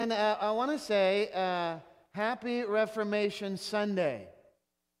And I want to say Happy Reformation Sunday.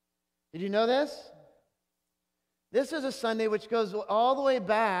 Did you know this? This is a Sunday which goes all the way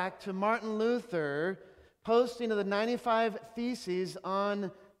back to Martin Luther posting of the 95 Theses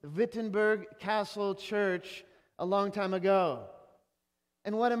on the Wittenberg Castle Church a long time ago.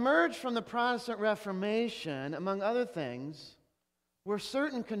 And what emerged from the Protestant Reformation, among other things, were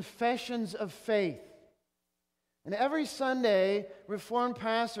certain confessions of faith. And every Sunday, Reformed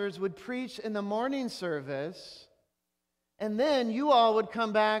pastors would preach in the morning service, and then you all would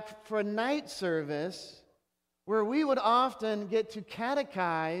come back for a night service where we would often get to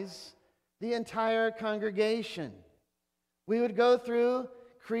catechize the entire congregation. We would go through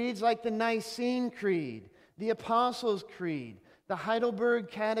creeds like the Nicene Creed, the Apostles' Creed, the Heidelberg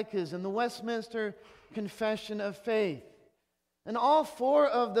Catechism, the Westminster Confession of Faith. And all four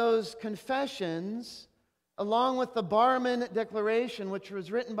of those confessions, along with the Barmen Declaration, which was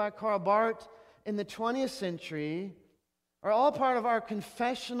written by Karl Barth in the 20th century, are all part of our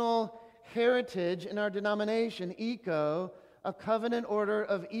confessional heritage in our denomination, ECO, a covenant order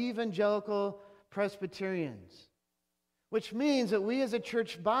of evangelical Presbyterians. Which means that we as a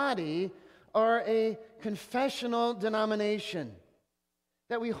church body are a confessional denomination.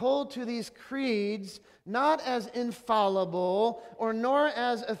 That we hold to these creeds not as infallible or nor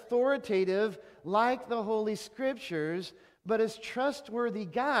as authoritative like the Holy Scriptures, but as trustworthy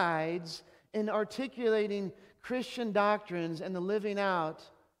guides in articulating Christian doctrines and the living out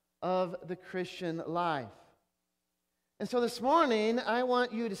of the Christian life. And so this morning, I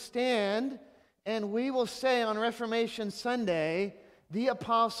want you to stand, and we will say on Reformation Sunday, the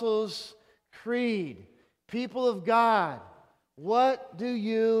Apostles' Creed. People of God, what do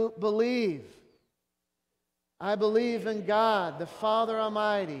you believe? I believe in God, the Father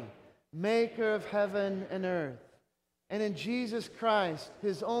Almighty, maker of heaven and earth, and in Jesus Christ,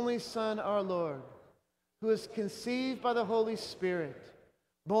 His only Son, our Lord, who was conceived by the Holy Spirit,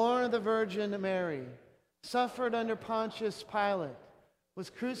 born of the Virgin Mary, suffered under Pontius Pilate, was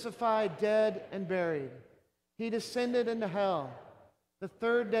crucified, dead, and buried. He descended into hell. The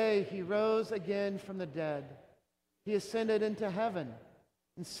third day He rose again from the dead. He ascended into heaven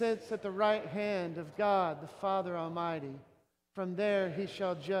and sits at the right hand of God, the Father Almighty. From there He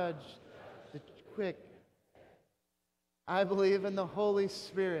shall judge the quick. I believe in the Holy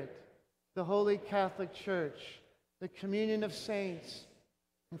Spirit, the Holy Catholic Church, the communion of saints,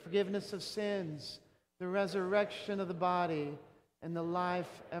 the forgiveness of sins, the resurrection of the body, and the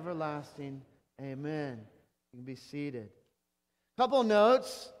life everlasting. Amen. You can be seated. Couple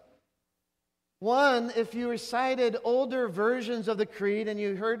notes. One, if you recited older versions of the creed and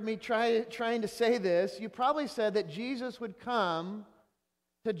you heard me trying to say this, you probably said that Jesus would come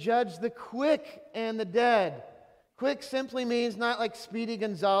to judge the quick and the dead. Quick simply means not like Speedy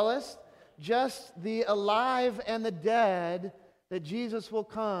Gonzales, just the alive and the dead, that Jesus will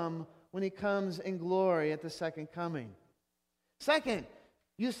come when He comes in glory at the second coming. Second,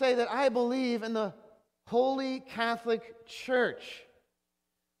 you say that I believe in the Holy Catholic Church.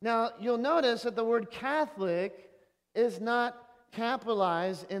 Now, you'll notice that the word Catholic is not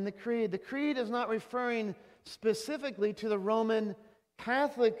capitalized in the creed. The creed is not referring specifically to the Roman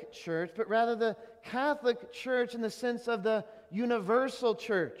Catholic Church, but rather the Catholic Church in the sense of the universal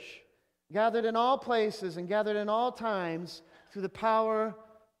church, gathered in all places and gathered in all times through the power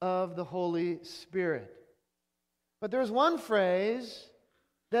of the Holy Spirit. But there's one phrase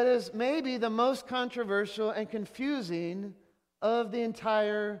that is maybe the most controversial and confusing of the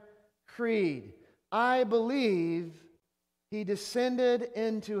entire creed. I believe He descended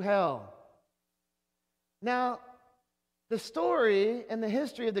into hell. Now, the story and the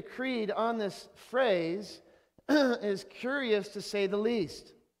history of the creed on this phrase is curious to say the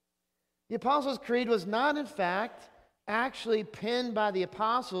least. The Apostles' Creed was not, in fact, actually penned by the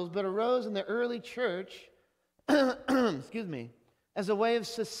apostles, but arose in the early church, excuse me, as a way of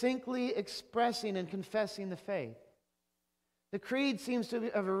succinctly expressing and confessing the faith. The creed seems to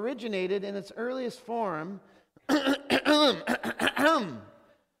have originated in its earliest form. Can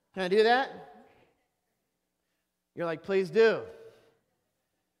I do that? You're like, please do.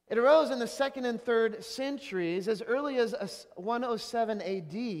 It arose in the 2nd and 3rd centuries, as early as 107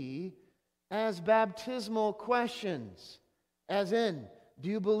 AD, as baptismal questions, as in, do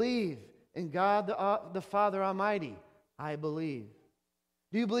you believe in God the Father Almighty? I believe.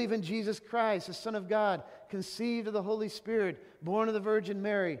 Do you believe in Jesus Christ, the Son of God, conceived of the Holy Spirit, born of the Virgin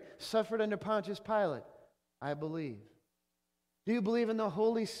Mary, suffered under Pontius Pilate? I believe. Do you believe in the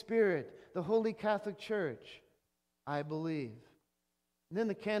Holy Spirit, the Holy Catholic Church? I believe. And then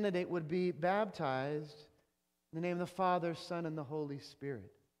the candidate would be baptized in the name of the Father, Son, and the Holy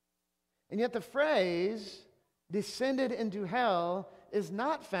Spirit. And yet the phrase, descended into hell, is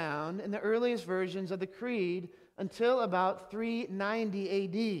not found in the earliest versions of the Creed until about 390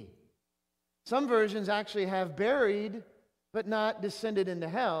 A.D. Some versions actually have buried, but not descended into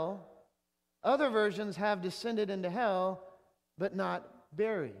hell. Other versions have descended into hell, but not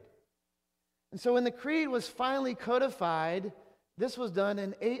buried. And so when the Creed was finally codified, this was done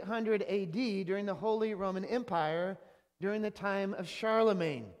in 800 A.D. during the Holy Roman Empire, during the time of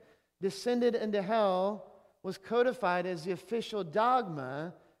Charlemagne. Descended into hell was codified as the official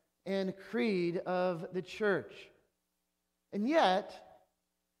dogma and creed of the church. And yet,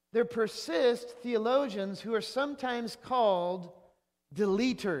 there persist theologians who are sometimes called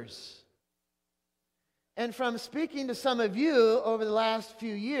deleters. And from speaking to some of you over the last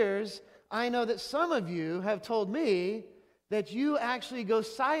few years, I know that some of you have told me that you actually go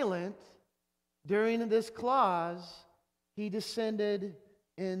silent during this clause, he descended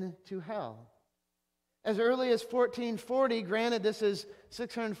into hell. As early as 1440, granted this is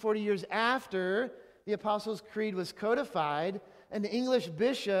 640 years after the Apostles' Creed was codified, an English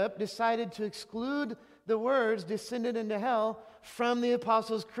bishop decided to exclude the words descended into hell from the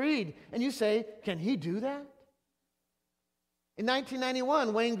Apostles' Creed. And you say, can he do that? In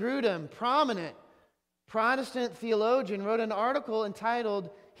 1991, Wayne Grudem, prominent Protestant theologian, wrote an article entitled,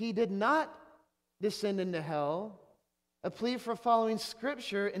 "He Did Not Descend into Hell, a plea for following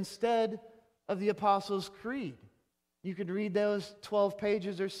Scripture instead of the Apostles' Creed." You could read those 12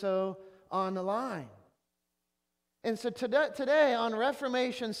 pages or so on the line. And so today on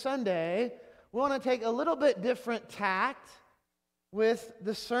Reformation Sunday, we want to take a little bit different tact with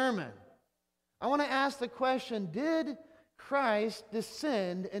the sermon. I want to ask the question, did Christ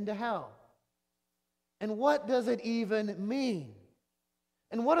descend into hell? And what does it even mean?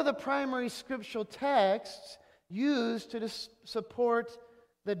 And what are the primary scriptural texts used to support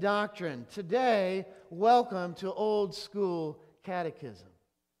the doctrine? Today, welcome to Old School Catechism.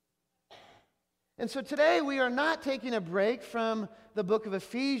 And so today we are not taking a break from the book of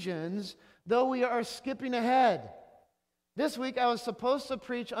Ephesians, though we are skipping ahead. This week I was supposed to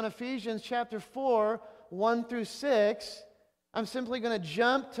preach on Ephesians chapter 4, 1 through 6. I'm simply going to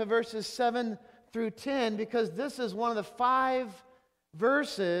jump to verses 7 through 10 because this is one of the 5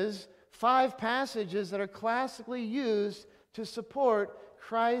 verses, 5 passages that are classically used to support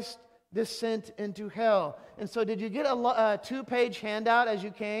Christ's descent into hell. And so did you get a 2-page handout as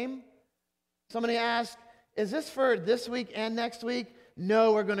you came? Somebody asked, is this for this week and next week?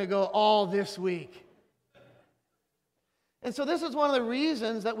 No, we're going to go all this week. And so this is one of the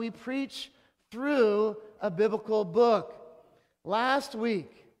reasons that we preach through a biblical book. Last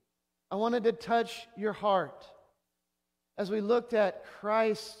week, I wanted to touch your heart as we looked at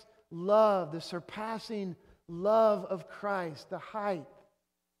Christ's love, the surpassing love of Christ, the height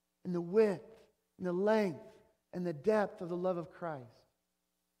and the width and the length and the depth of the love of Christ.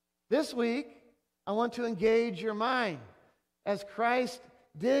 This week, I want to engage your mind as Christ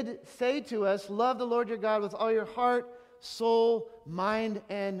did say to us, love the Lord your God with all your heart, soul, mind,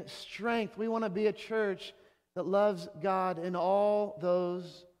 and strength. We want to be a church that loves God in all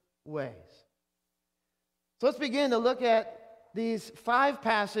those ways. So let's begin to look at these 5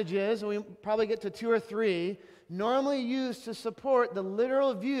 passages, and we probably get to 2 or 3, normally used to support the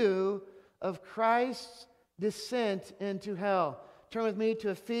literal view of Christ's descent into hell. Turn with me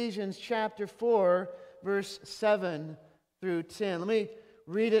to Ephesians chapter 4, verse 7 through 10. Let me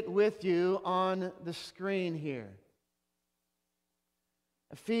read it with you on the screen here.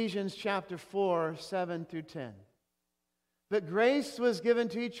 Ephesians chapter 4, 7 through 10. But grace was given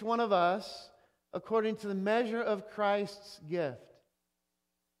to each one of us according to the measure of Christ's gift.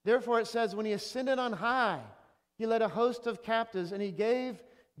 Therefore it says, when he ascended on high, he led a host of captives, and he gave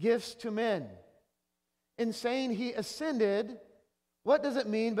gifts to men. In saying he ascended, what does it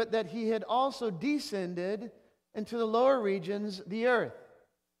mean but that he had also descended into the lower regions, the earth?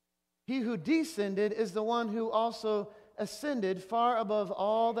 He who descended is the one who also ascended far above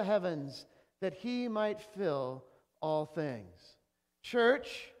all the heavens, that he might fill all things.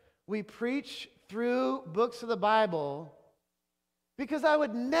 Church, we preach through books of the Bible because I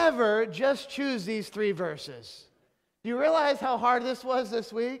would never just choose these 3 verses. Do you realize how hard this was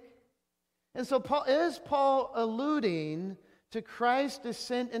this week? And so Paul alluding to Christ's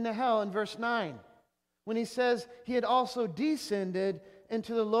descent into hell in verse 9, when he says he had also descended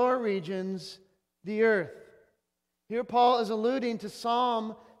into the lower regions, the earth. Here Paul is alluding to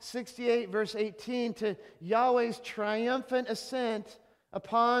Psalm 68, verse 18, to Yahweh's triumphant ascent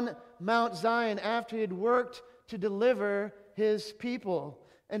upon Mount Zion after he had worked to deliver his people.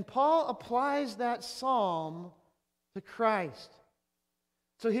 And Paul applies that psalm to Christ.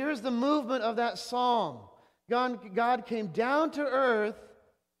 So here's the movement of that psalm. God came down to earth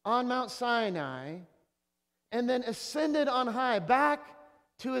on Mount Sinai and then ascended on high back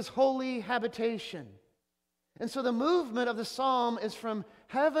to his holy habitation. And so the movement of the psalm is from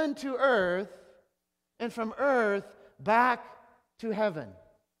heaven to earth and from earth back to heaven.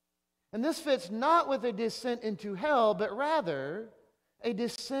 And this fits not with a descent into hell, but rather a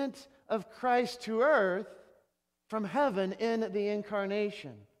descent of Christ to earth from heaven in the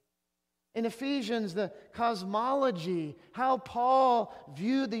incarnation. In Ephesians, the cosmology, how Paul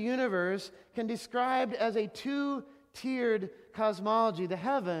viewed the universe, can be described as a two-tiered cosmology, the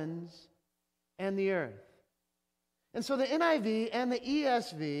heavens and the earth. And so the NIV and the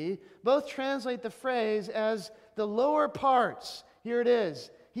ESV both translate the phrase as the lower parts. Here it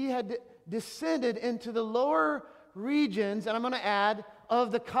is. He had descended into the lower regions, and I'm going to add,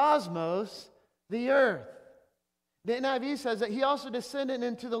 of the cosmos, the earth. The NIV says that he also descended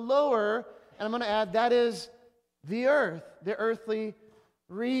into the lower, and I'm going to add, that is the earth, the earthly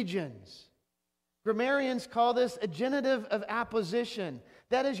regions. Grammarians call this a genitive of apposition.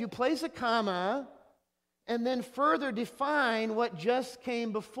 That is, you place a comma and then further define what just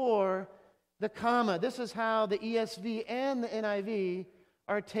came before the comma. This is how the ESV and the NIV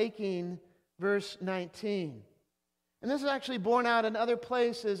are taking verse 19. And this is actually borne out in other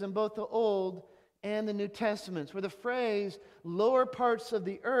places in both the Old and the New Testaments, where the phrase lower parts of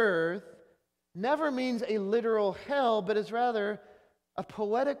the earth never means a literal hell, but is rather a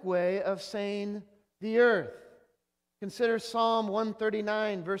poetic way of saying the earth. Consider Psalm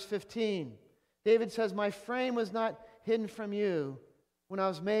 139, verse 15. David says, "My frame was not hidden from you when I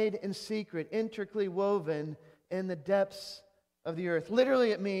was made in secret, intricately woven in the depths of the earth."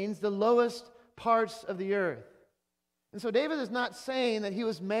 Literally, it means the lowest parts of the earth. And so David is not saying that he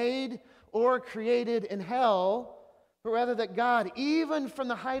was made or created in hell, but rather that God, even from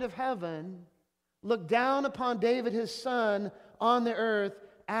the height of heaven, looked down upon David, his son, on the earth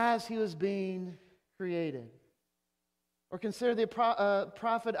as he was being created. Or consider the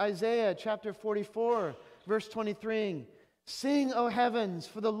prophet Isaiah, chapter 44, verse 23. "Sing, O heavens,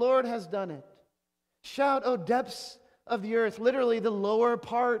 for the Lord has done it. Shout, O depths of the earth," literally the lower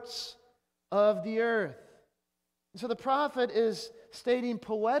parts of the earth. And so the prophet is stating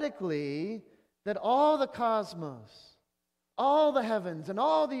poetically that all the cosmos, all the heavens, and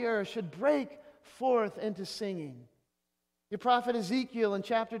all the earth should break forth into singing. The prophet Ezekiel in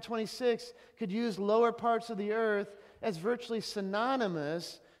chapter 26 could use lower parts of the earth as virtually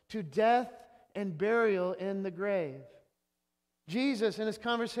synonymous to death and burial in the grave. Jesus, in his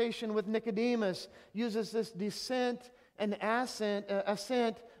conversation with Nicodemus, uses this descent and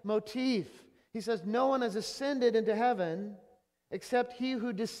ascent motif. He says, "No one has ascended into heaven except he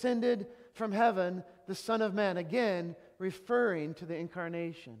who descended from heaven, the Son of Man." Again, referring to the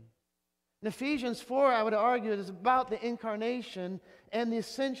incarnation. In Ephesians 4, I would argue, it is about the incarnation and the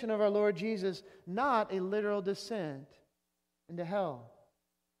ascension of our Lord Jesus, not a literal descent into hell.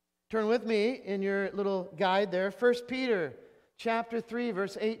 Turn with me in your little guide there, 1 Peter chapter 3,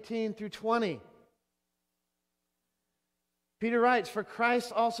 verse 18 through 20. Peter writes, "For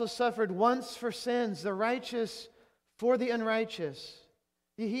Christ also suffered once for sins, the righteous for the unrighteous,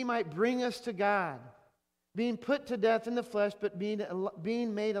 that he might bring us to God, being put to death in the flesh, but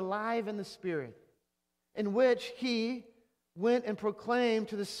being made alive in the Spirit, in which he went and proclaimed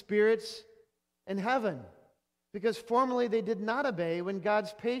to the spirits in heaven, because formerly they did not obey when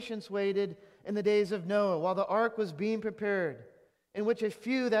God's patience waited in the days of Noah, while the ark was being prepared, in which a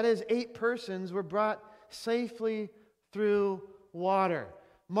few, that is 8 persons, were brought safely through water."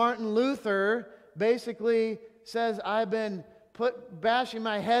 Martin Luther basically says, "I've been bashing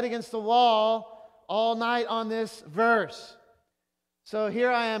my head against the wall all night on this verse." So here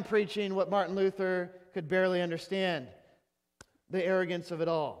I am preaching what Martin Luther could barely understand, the arrogance of it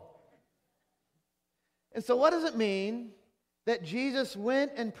all. And so what does it mean that Jesus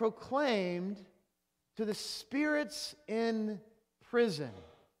went and proclaimed to the spirits in prison?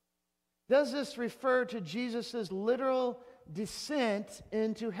 Does this refer to Jesus' literal descent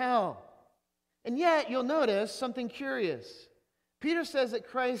into hell? And yet, you'll notice something curious. Peter says that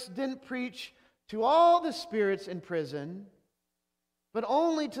Christ didn't preach to all the spirits in prison, but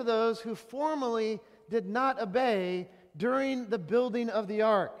only to those who formerly did not obey during the building of the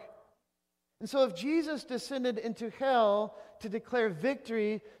ark. And so if Jesus descended into hell to declare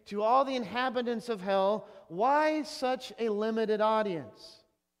victory to all the inhabitants of hell, why such a limited audience?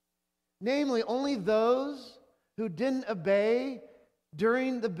 Namely, only those who didn't obey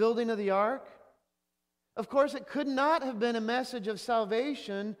during the building of the ark? Of course, it could not have been a message of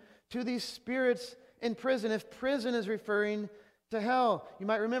salvation to these spirits in prison if prison is referring to hell. You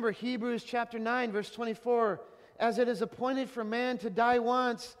might remember Hebrews chapter 9, verse 24, as it is appointed for man to die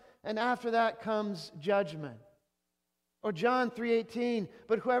once, and after that comes judgment. Or John 3:18,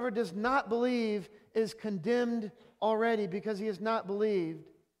 but whoever does not believe is condemned already because he has not believed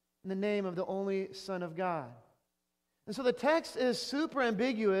in the name of the only Son of God. And so the text is super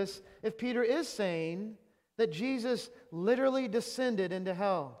ambiguous if Peter is saying that Jesus literally descended into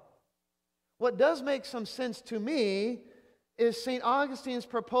hell. What does make some sense to me is St. Augustine's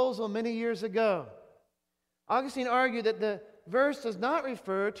proposal many years ago. Augustine argued that the verse does not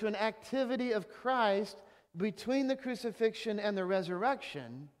refer to an activity of Christ between the crucifixion and the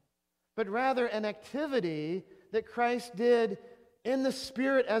resurrection, but rather an activity that Christ did in the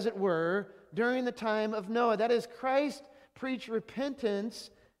Spirit, as it were, during the time of Noah. That is, Christ preached repentance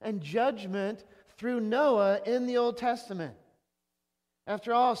and judgment through Noah in the Old Testament.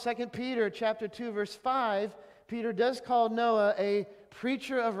 After all, 2 Peter chapter 2, verse 5, Peter does call Noah a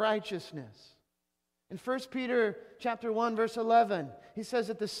preacher of righteousness. In 1 Peter chapter 1, verse 11, he says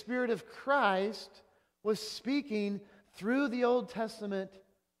that the Spirit of Christ was speaking through the Old Testament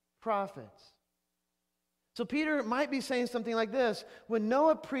prophets. So Peter might be saying something like this: when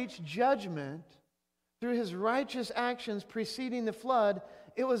Noah preached judgment through his righteous actions preceding the flood,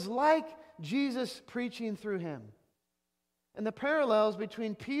 it was like Jesus preaching through him. And the parallels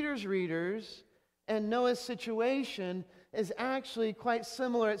between Peter's readers and Noah's situation is actually quite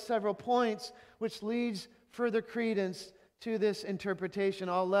similar at several points, which leads further credence to this interpretation.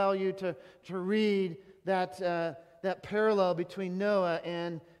 I'll allow you to read that parallel between Noah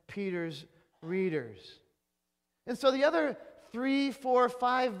and Peter's readers. And so the other 3, 4,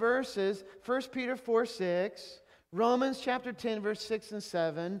 5 verses, 1 Peter 4, 6, Romans chapter 10, verse 6 and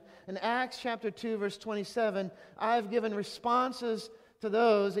 7, and Acts chapter 2, verse 27, I've given responses to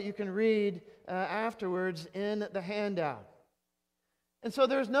those that you can read afterwards in the handout. And so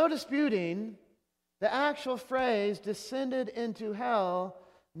there's no disputing the actual phrase, descended into hell,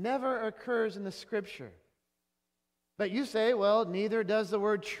 never occurs in the Scripture. But you say, well, neither does the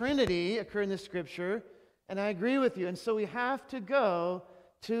word Trinity occur in the Scripture, and I agree with you. And so we have to go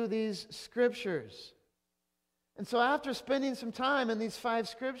to these Scriptures. And so after spending some time in these 5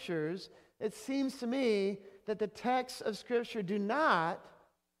 Scriptures, it seems to me that the texts of Scripture do not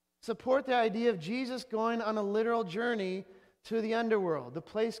support the idea of Jesus going on a literal journey to the underworld, the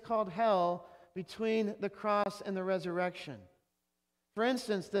place called hell between the cross and the resurrection. For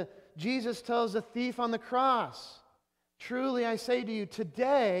instance, Jesus tells the thief on the cross, truly I say to you,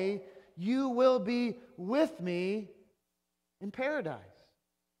 today you will be with me in paradise.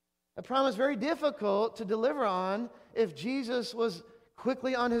 A promise very difficult to deliver on if Jesus was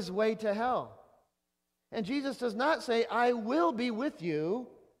quickly on his way to hell. And Jesus does not say, I will be with you,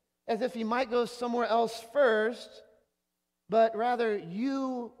 as if he might go somewhere else first, but rather,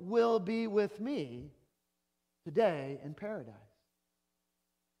 you will be with me today in paradise.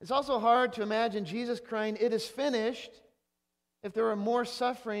 It's also hard to imagine Jesus crying, it is finished, if there were more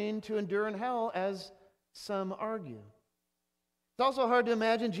suffering to endure in hell, as some argue. It's also hard to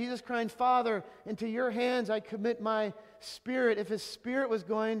imagine Jesus crying, Father, into your hands I commit my spirit, if his spirit was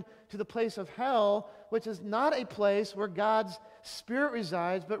going to the place of hell, which is not a place where God's Spirit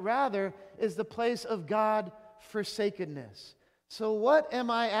resides, but rather is the place of God forsakenness. So what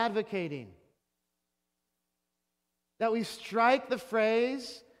am I advocating? That we strike the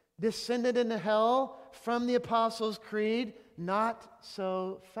phrase, descended into hell, from the Apostles' Creed, not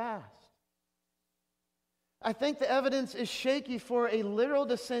so fast. I think the evidence is shaky for a literal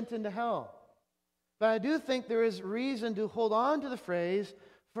descent into hell. But I do think there is reason to hold on to the phrase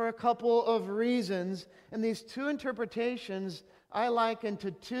for a couple of reasons. And these 2 interpretations I liken to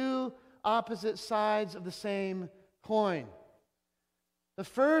 2 opposite sides of the same coin. The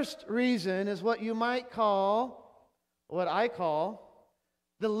first reason is what you might call, what I call,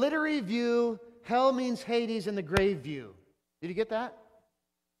 the literary view, hell means Hades, and the grave view. Did you get that?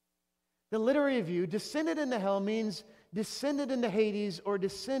 The literary view, descended into hell, means descended into Hades or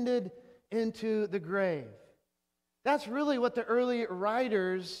descended into the grave. That's really what the early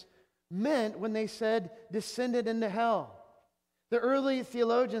writers meant when they said descended into hell. The early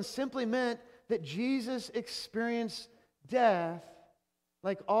theologians simply meant that Jesus experienced death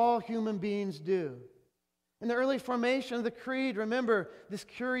like all human beings do. In the early formation of the creed, remember this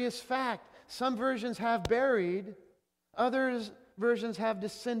curious fact. Some versions have buried, others versions have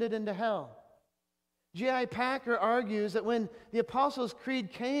descended into hell. J.I. Packer argues that when the Apostles'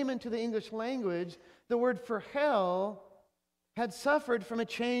 Creed came into the English language, the word for hell had suffered from a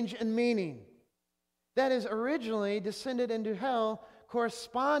change in meaning. That is, originally descended into hell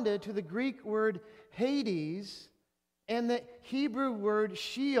corresponded to the Greek word Hades, and the Hebrew word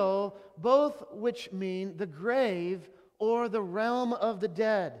Sheol, both which mean the grave or the realm of the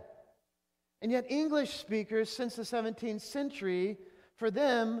dead. And yet English speakers since the 17th century, for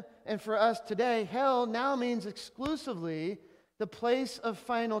them and for us today, hell now means exclusively the place of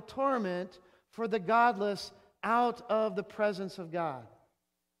final torment for the godless out of the presence of God.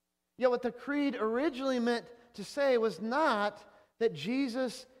 Yet what the creed originally meant to say was not that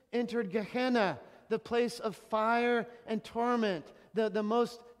Jesus entered Gehenna, the place of fire and torment, the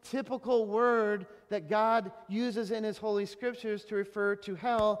most typical word that God uses in His Holy Scriptures to refer to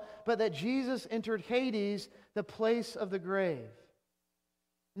hell, but that Jesus entered Hades, the place of the grave.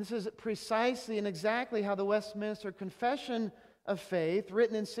 And this is precisely and exactly how the Westminster Confession of Faith,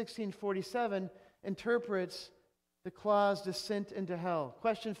 written in 1647, interprets the clause descent into hell.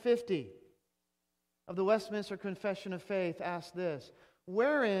 Question 50 of the Westminster Confession of Faith asks this: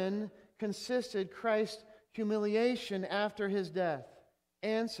 wherein consisted Christ's humiliation after His death?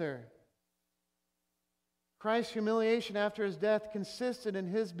 Answer: Christ's humiliation after His death consisted in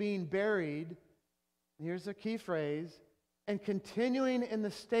His being buried, and here's the key phrase, and continuing in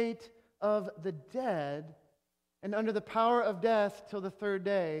the state of the dead and under the power of death till the third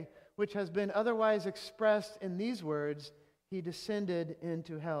day, which has been otherwise expressed in these words, He descended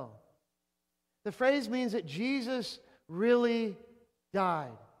into hell. The phrase means that Jesus really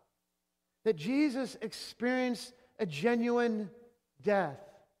died, that Jesus experienced a genuine death,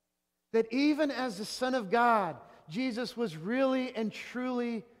 that even as the Son of God, Jesus was really and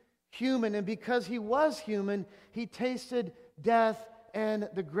truly human, and because He was human, He tasted death and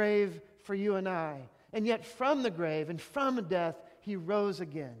the grave for you and I. And yet from the grave and from death, He rose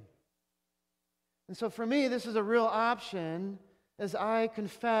again. And so for me, this is a real option as I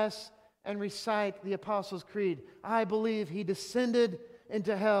confess and recite the Apostles' Creed. I believe He descended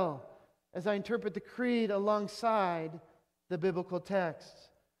into hell as I interpret the creed alongside the biblical texts.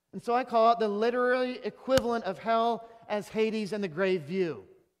 And so I call it the literary equivalent of hell as Hades and the grave view.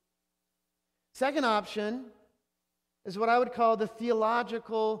 Second option is what I would call the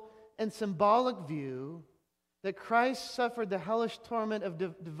theological and symbolic view that Christ suffered the hellish torment of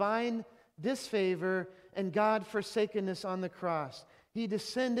divine disfavor and God-forsakenness on the cross. He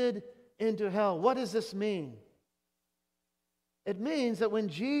descended into hell. What does this mean? It means that when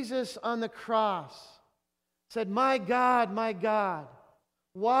Jesus on the cross said, my God,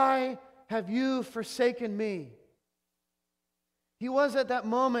 why have you forsaken me?" He was at that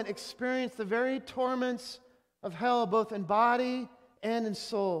moment experienced the very torments of hell, both in body and in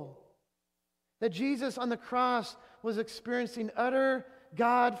soul. That Jesus on the cross was experiencing utter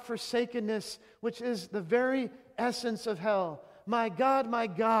God-forsakenness, which is the very essence of hell. My God,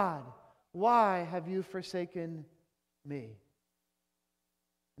 why have you forsaken me?"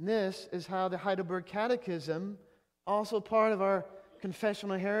 And this is how the Heidelberg Catechism, also part of our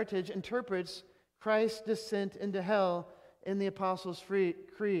confessional heritage, interprets Christ's descent into hell in the Apostles'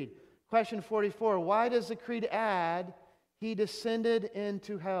 Creed. Question 44, why does the creed add, He descended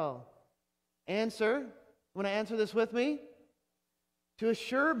into hell? Answer, want to answer this with me? To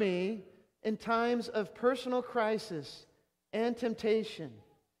assure me in times of personal crisis and temptation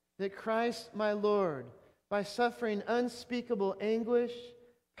that Christ my Lord, by suffering unspeakable anguish,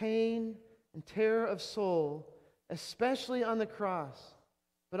 pain, and terror of soul, especially on the cross,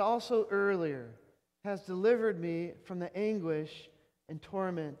 but also earlier, has delivered me from the anguish and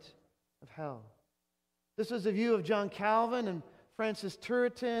torment of hell. This is the view of John Calvin and Francis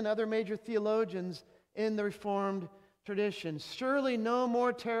Turretin, other major theologians in the Reformed tradition. Surely no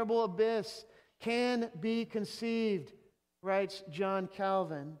more terrible abyss can be conceived, writes John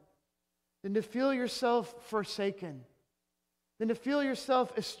Calvin, than to feel yourself forsaken, than to feel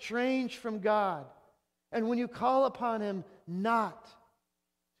yourself estranged from God, and when you call upon Him, not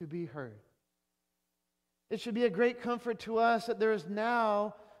to be heard. It should be a great comfort to us that there is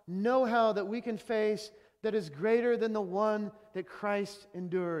now no hell that we can face that is greater than the one that Christ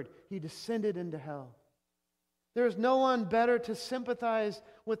endured. He descended into hell. There is no one better to sympathize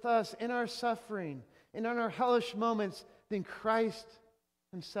with us in our suffering and in our hellish moments than Christ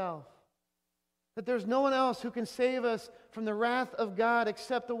Himself. That there's no one else who can save us from the wrath of God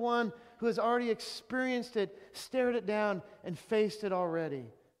except the one who has already experienced it, stared it down, and faced it already.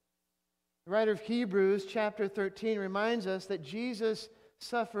 The writer of Hebrews chapter 13 reminds us that Jesus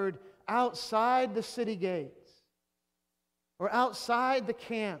suffered outside the city gates or outside the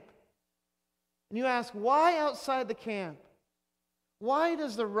camp. And you ask, why outside the camp? Why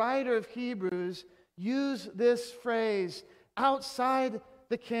does the writer of Hebrews use this phrase, outside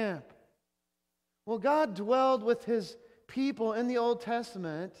the camp? Well, God dwelled with His people in the Old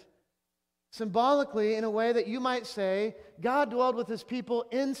Testament Symbolically, in a way that you might say, God dwelled with his people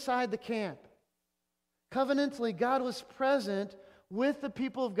inside the camp. Covenantally, God was present with the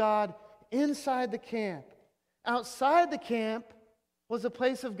people of God inside the camp. Outside the camp was a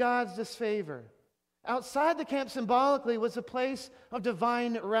place of God's disfavor. Outside the camp, symbolically, was a place of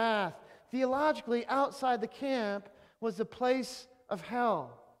divine wrath. Theologically, outside the camp was the place of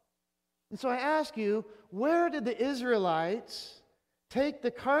hell. And so I ask you, where did the Israelites take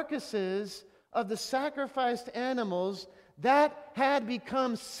the carcasses of the sacrificed animals that had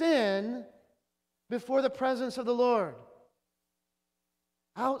become sin before the presence of the Lord?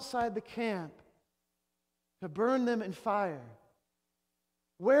 Outside the camp, to burn them in fire.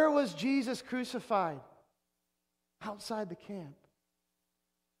 Where was Jesus crucified? Outside the camp.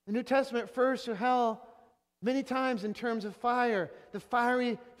 The New Testament refers to hell many times in terms of fire, the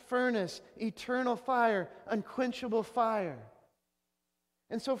fiery furnace, eternal fire, unquenchable fire.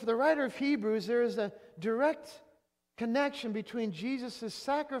 And so for the writer of Hebrews, there is a direct connection between Jesus'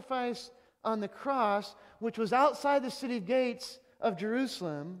 sacrifice on the cross, which was outside the city gates of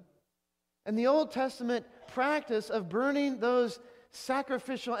Jerusalem, and the Old Testament practice of burning those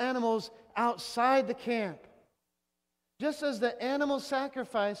sacrificial animals outside the camp. Just as the animal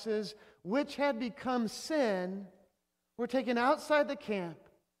sacrifices which had become sin were taken outside the camp,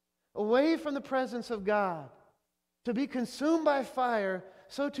 away from the presence of God, to be consumed by fire,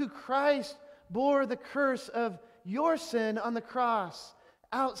 so too Christ bore the curse of your sin on the cross,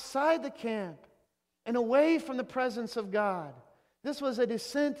 outside the camp and away from the presence of God. This was a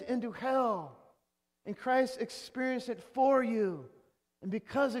descent into hell, and Christ experienced it for you and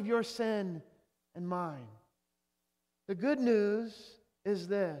because of your sin and mine. The good news is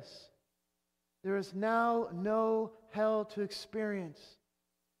this: there is now no hell to experience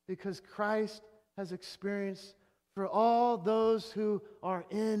because Christ has experienced for all those who are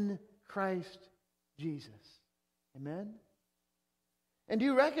in Christ Jesus. Amen? And do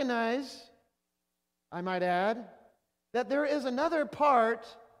you recognize, I might add, that there is another part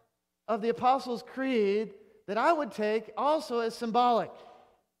of the Apostles' Creed that I would take also as symbolic?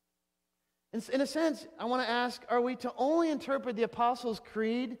 In a sense, I want to ask, are we to only interpret the Apostles'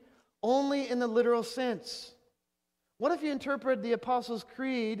 Creed only in the literal sense? What if you interpret the Apostles'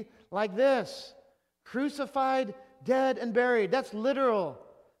 Creed like this: crucified, dead, and buried? That's literal.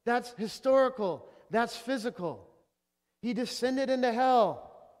 That's historical. That's physical. He descended into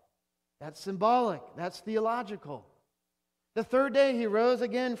hell. That's symbolic. That's theological. The third day he rose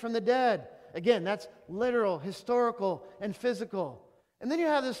again from the dead. Again, that's literal, historical, and physical. And then you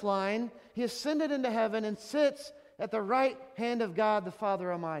have this line: he ascended into heaven and sits at the right hand of God the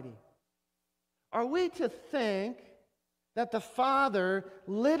Father Almighty. Are we to think that the Father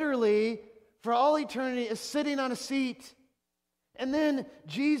literally, for all eternity, is sitting on a seat, and then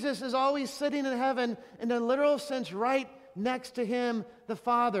Jesus is always sitting in heaven in a literal sense right next to him, the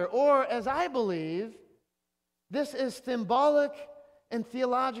Father? Or, as I believe, this is symbolic and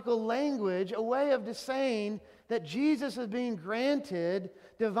theological language, a way of just saying that Jesus is being granted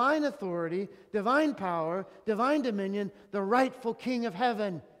divine authority, divine power, divine dominion, the rightful King of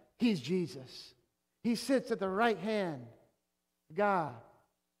heaven. He's Jesus. He sits at the right hand of God,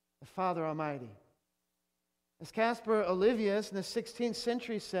 the Father Almighty. As Caspar Olivius in the 16th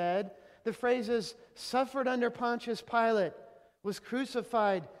century said, the phrases "suffered under Pontius Pilate," "was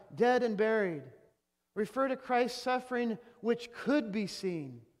crucified, dead, and buried," refer to Christ's suffering which could be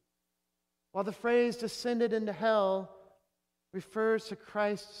seen, while the phrase "descended into hell" refers to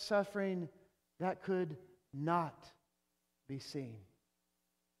Christ's suffering that could not be seen.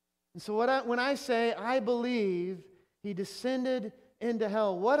 And so when I say I believe he descended into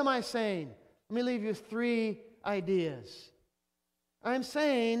hell, what am I saying? Let me leave you with three ideas. I'm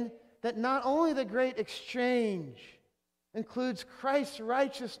saying that not only the great exchange includes Christ's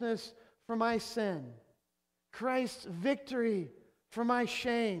righteousness for my sin, Christ's victory for my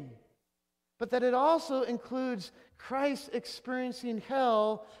shame, but that it also includes Christ experiencing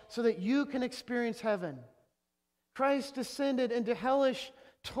hell so that you can experience heaven. Christ descended into hellish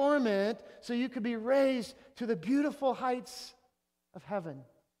torment so you could be raised to the beautiful heights of heaven.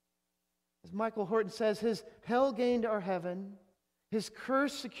 As Michael Horton says, his hell gained our heaven, his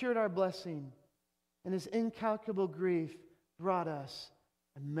curse secured our blessing, and his incalculable grief brought us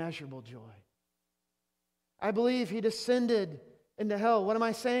immeasurable joy. I believe he descended into hell. What am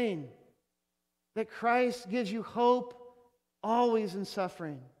I saying? That Christ gives you hope always in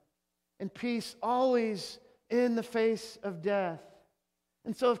suffering and peace always in the face of death.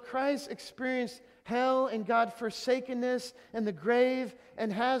 And so if Christ experienced hell and God-forsakenness and the grave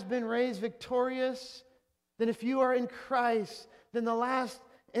and has been raised victorious, then if you are in Christ, then the last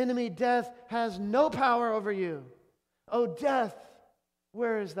enemy, death, has no power over you. O death,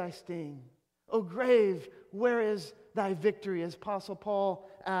 where is thy sting? O grave, where is thy victory? As Apostle Paul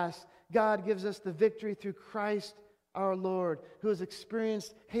asked, God gives us the victory through Christ our Lord, who has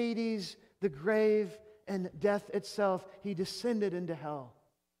experienced Hades, the grave, and death itself. He descended into hell.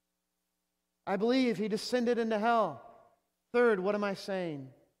 I believe He descended into hell. Third, what am I saying?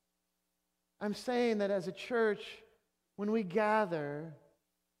 I'm saying that as a church, when we gather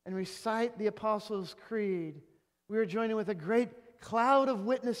and recite the Apostles' Creed, we are joining with a great cloud of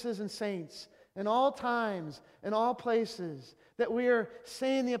witnesses and saints in all times, in all places, that we are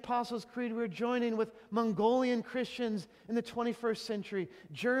saying the Apostles' Creed. We're joining with Mongolian Christians in the 21st century,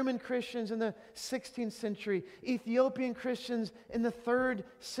 German Christians in the 16th century, Ethiopian Christians in the 3rd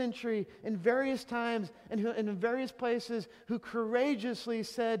century, in various times and in various places, who courageously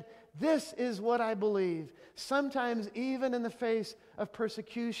said, this is what I believe. Sometimes even in the face of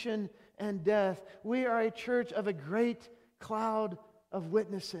persecution and death, we are a church of a great cloud of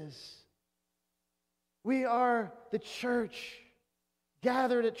witnesses. We are the church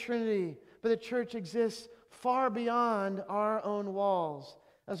gathered at Trinity, but the church exists far beyond our own walls.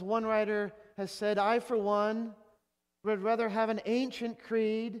 As one writer has said, I, for one, would rather have an ancient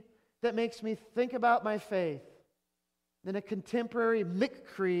creed that makes me think about my faith than a contemporary Mick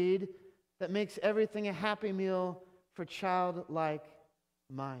creed that makes everything a happy meal for childlike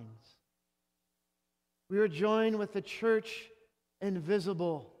minds. We are joined with the church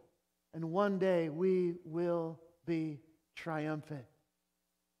invisible, and one day we will be triumphant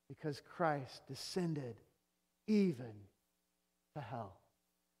because Christ descended even to hell.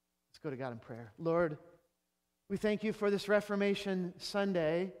 Let's go to God in prayer. Lord, we thank you for this Reformation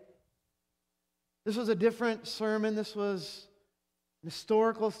Sunday. This was a different sermon. This was an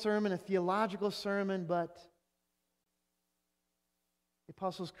historical sermon, a theological sermon, but the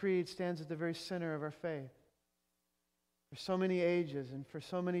Apostles' Creed stands at the very center of our faith. For so many ages and for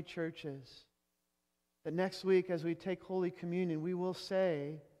so many churches, that next week as we take Holy Communion, we will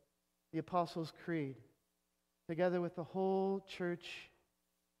say the Apostles' Creed together with the whole church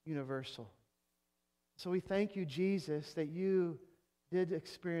universal. So we thank you, Jesus, that you did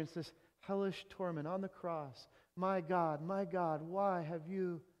experience this hellish torment on the cross. My God, why have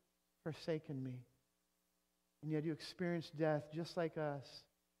you forsaken me? And yet you experienced death just like us.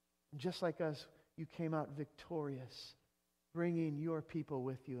 And just like us, you came out victorious, bringing your people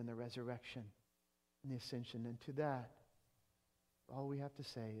with you in the resurrection and the ascension. And to that, all we have to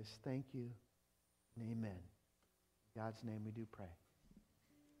say is thank you and amen. In God's name we do pray.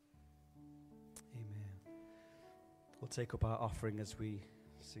 Amen. We'll take up our offering as we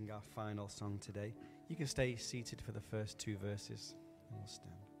sing our final song today. You can stay seated for the first 2 verses, and we'll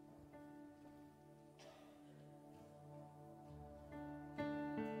stand.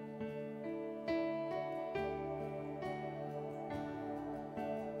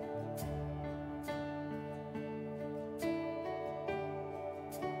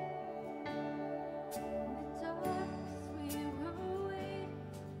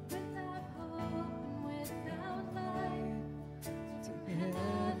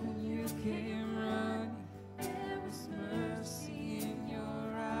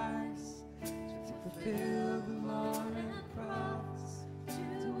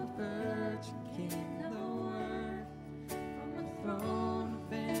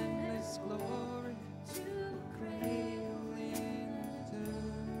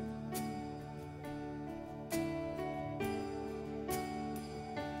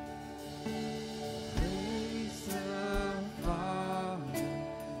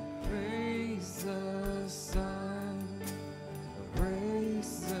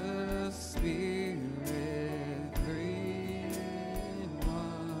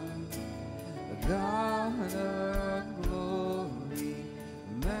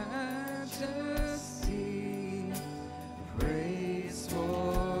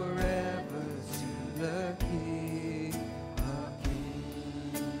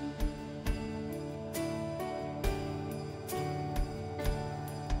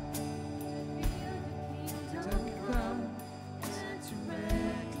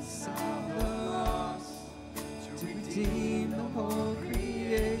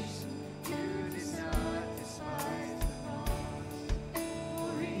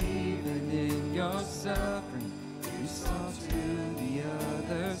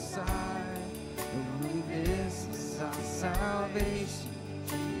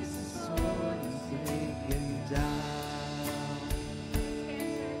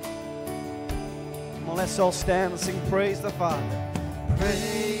 Let's all stand and sing Praise the Father.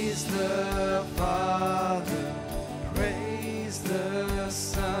 Praise the Father, praise Praise the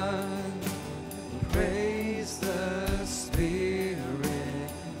Son, praise the Spirit,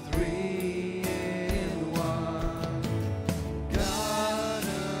 three in one. God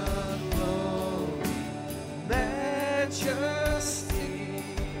of glory, majesty,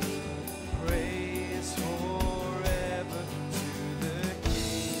 praise forever to the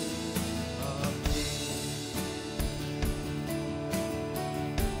King of Kings.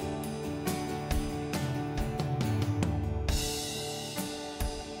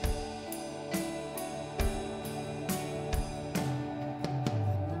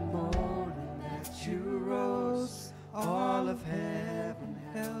 You rose, all of heaven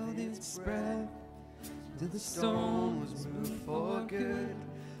held its breath, till the stone was moved for good,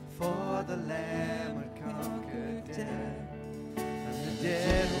 for the Lamb had conquered death. And the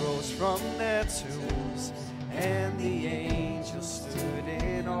dead rose from their tombs, and the angels stood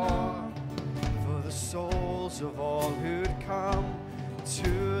in awe, for the souls of all who'd come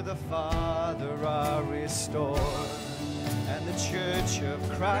to the Father are restored. And the Church of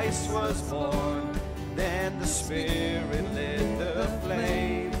Christ was born, then the Spirit lit the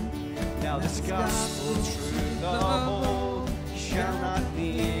flame. Now this gospel truth of old shall not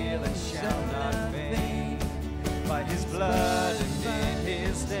kneel and shall not faint. By His blood and in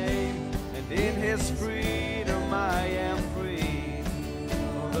His name, and in His freedom I am free.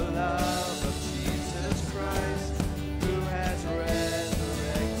 For the love of Jesus Christ, who has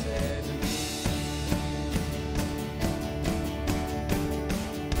resurrected me.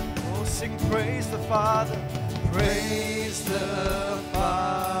 Oh, sing praise the Father, praise the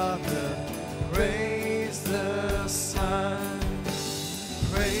Father, praise the Son,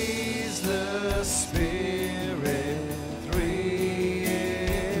 praise the Spirit, three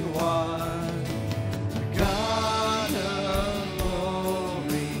in one. God of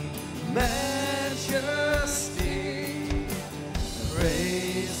glory, majesty,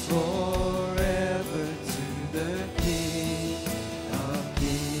 praise forever to the King of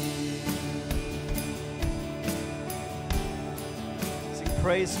Kings. Sing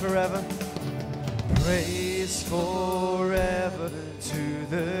praise forever. Praise forever to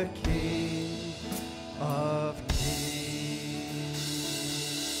the King of Kings.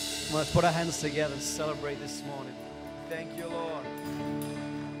 Well, let's put our hands together and celebrate this morning. Thank you, Lord.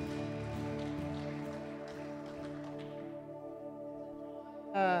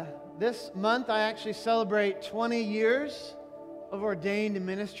 This month I actually celebrate 20 years of ordained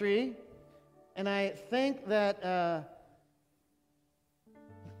ministry, and I think that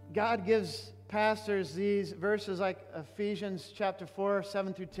God gives pastors these verses like Ephesians chapter 4,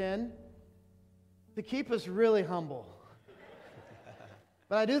 7 through 10 to keep us really humble.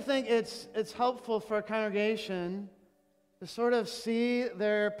 But I do think it's helpful for a congregation to sort of see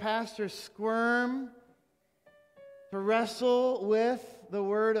their pastor squirm, to wrestle with the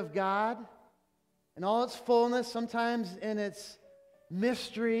Word of God in all its fullness, sometimes in its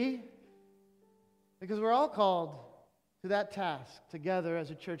mystery, because we're all called to that task together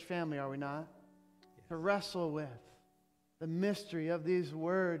as a church family, are we not? Yes. To wrestle with the mystery of these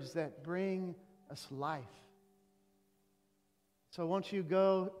words that bring us life. So won't you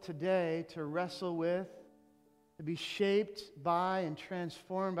go today to wrestle with, to be shaped by and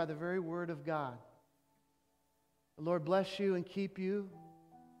transformed by the very Word of God. The Lord bless you and keep you.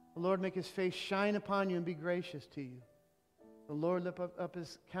 The Lord make His face shine upon you and be gracious to you. The Lord lift up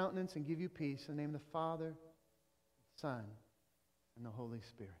His countenance and give you peace. In the name of the Father, Son, and the Holy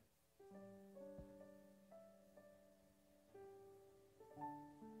Spirit.